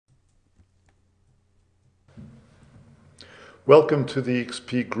Welcome to the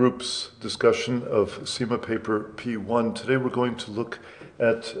XP Group's discussion of CIMA Paper P1. Today we're going to look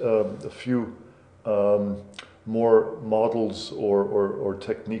at a few more models or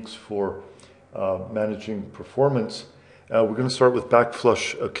techniques for managing performance. We're going to start with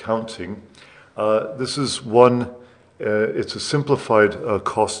Backflush Accounting. This is one, it's a simplified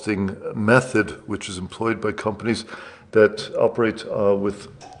costing method which is employed by companies that operate with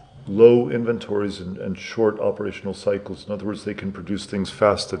low inventories and short operational cycles. In other words, they can produce things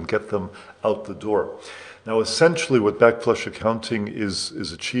fast and get them out the door. Now, essentially what Backflush Accounting is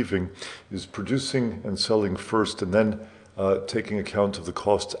achieving is producing and selling first and then taking account of the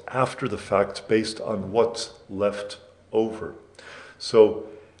costs after the fact based on what's left over. So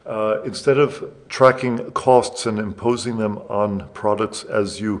instead of tracking costs and imposing them on products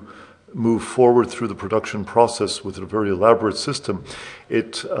as you move forward through the production process with a very elaborate system,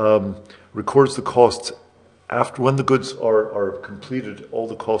 it records the costs after, when the goods are completed, all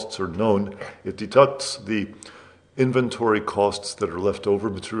the costs are known. It deducts the inventory costs that are left over,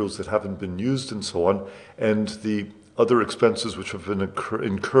 materials that haven't been used and so on, and the other expenses which have been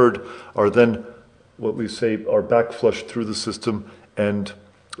incurred are then what we say are backflushed through the system and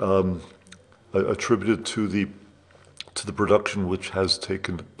attributed to the production which has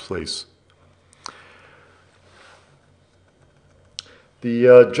taken place.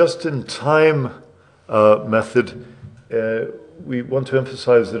 The just-in-time method, we want to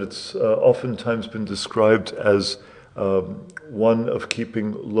emphasize that it's oftentimes been described as one of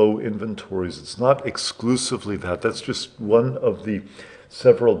keeping low inventories. It's not exclusively that. That's just one of the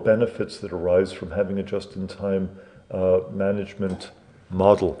several benefits that arise from having a just-in-time management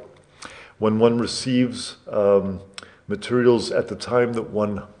model. When one receives materials at the time that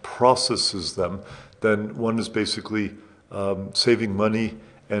one processes them, then one is basically saving money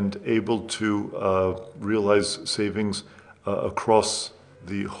and able to realize savings across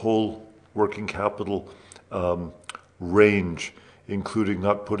the whole working capital range, including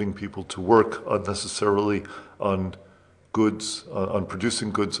not putting people to work unnecessarily on goods, on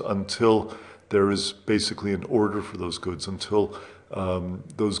producing goods until there is basically an order for those goods, until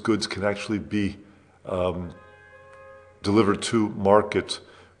those goods can actually be delivered to market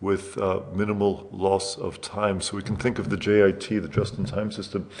with minimal loss of time. So we can think of the JIT, the just-in-time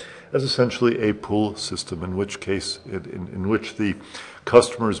system, as essentially a pull system, in which case, in which the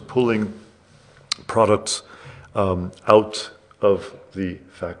customer is pulling products out of the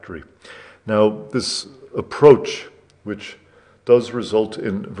factory. Now, this approach, which does result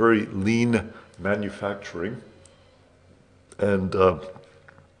in very lean manufacturing and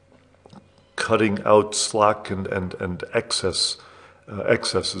cutting out slack and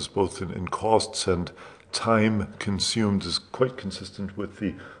excesses both in costs and time consumed, is quite consistent with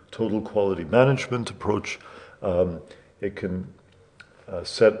the total quality management approach. It can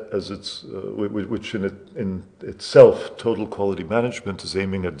set as its, which in itself, total quality management is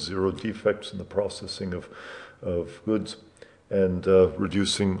aiming at zero defects in the processing of goods and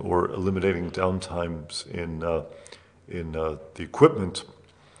reducing or eliminating downtimes in the equipment.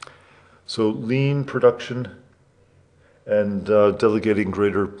 So lean production and delegating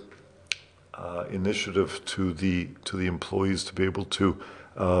greater initiative to the employees to be able to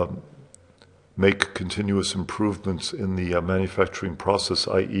make continuous improvements in the manufacturing process,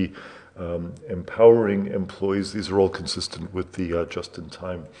 i.e. Empowering employees. These are all consistent with the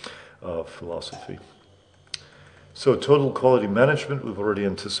just-in-time philosophy. So total quality management, we've already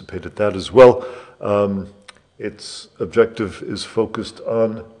anticipated that as well. Its objective is focused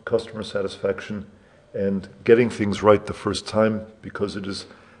on customer satisfaction and getting things right the first time, because it is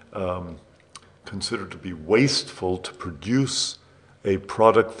considered to be wasteful to produce a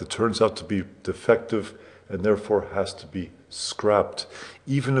product that turns out to be defective and therefore has to be scrapped,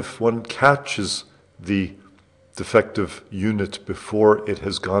 even if one catches the defective unit before it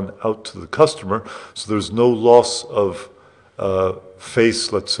has gone out to the customer. So there's no loss of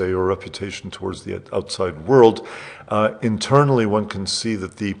face, let's say, or reputation towards the outside world. Internally, one can see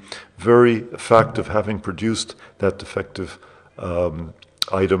that the very fact of having produced that defective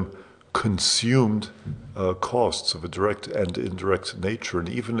item consumed costs of a direct and indirect nature. And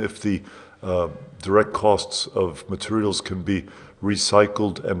even if the direct costs of materials can be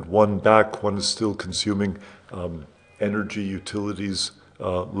recycled and won back, one is still consuming energy, utilities,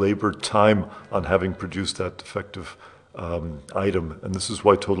 labor, time on having produced that defective item. And this is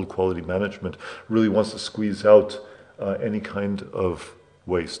why total quality management really wants to squeeze out any kind of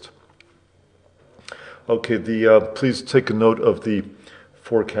waste. Okay, please take a note of the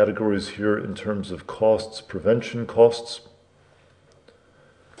 4 categories here in terms of costs: prevention costs,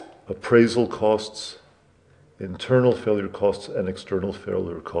 appraisal costs, internal failure costs and external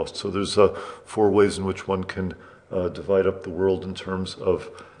failure costs. So there's 4 ways in which one can divide up the world in terms of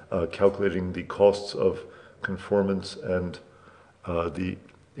calculating the costs of conformance and the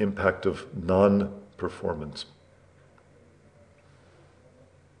impact of non-performance.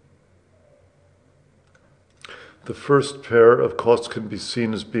 The first pair of costs can be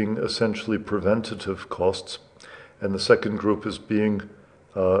seen as being essentially preventative costs, and the second group as being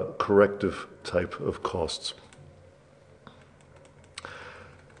corrective type of costs.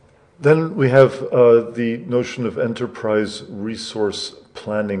 Then we have the notion of enterprise resource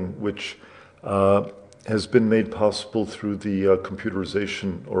planning, which has been made possible through the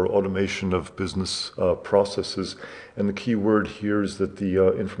computerization or automation of business processes. And the key word here is that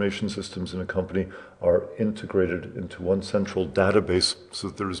the information systems in a company are integrated into one central database so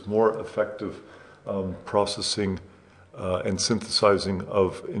that there is more effective processing and synthesizing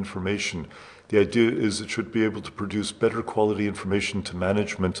of information. The idea is it should be able to produce better quality information to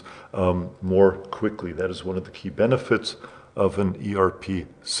management more quickly. That is one of the key benefits of an ERP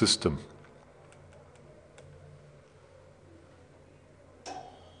system.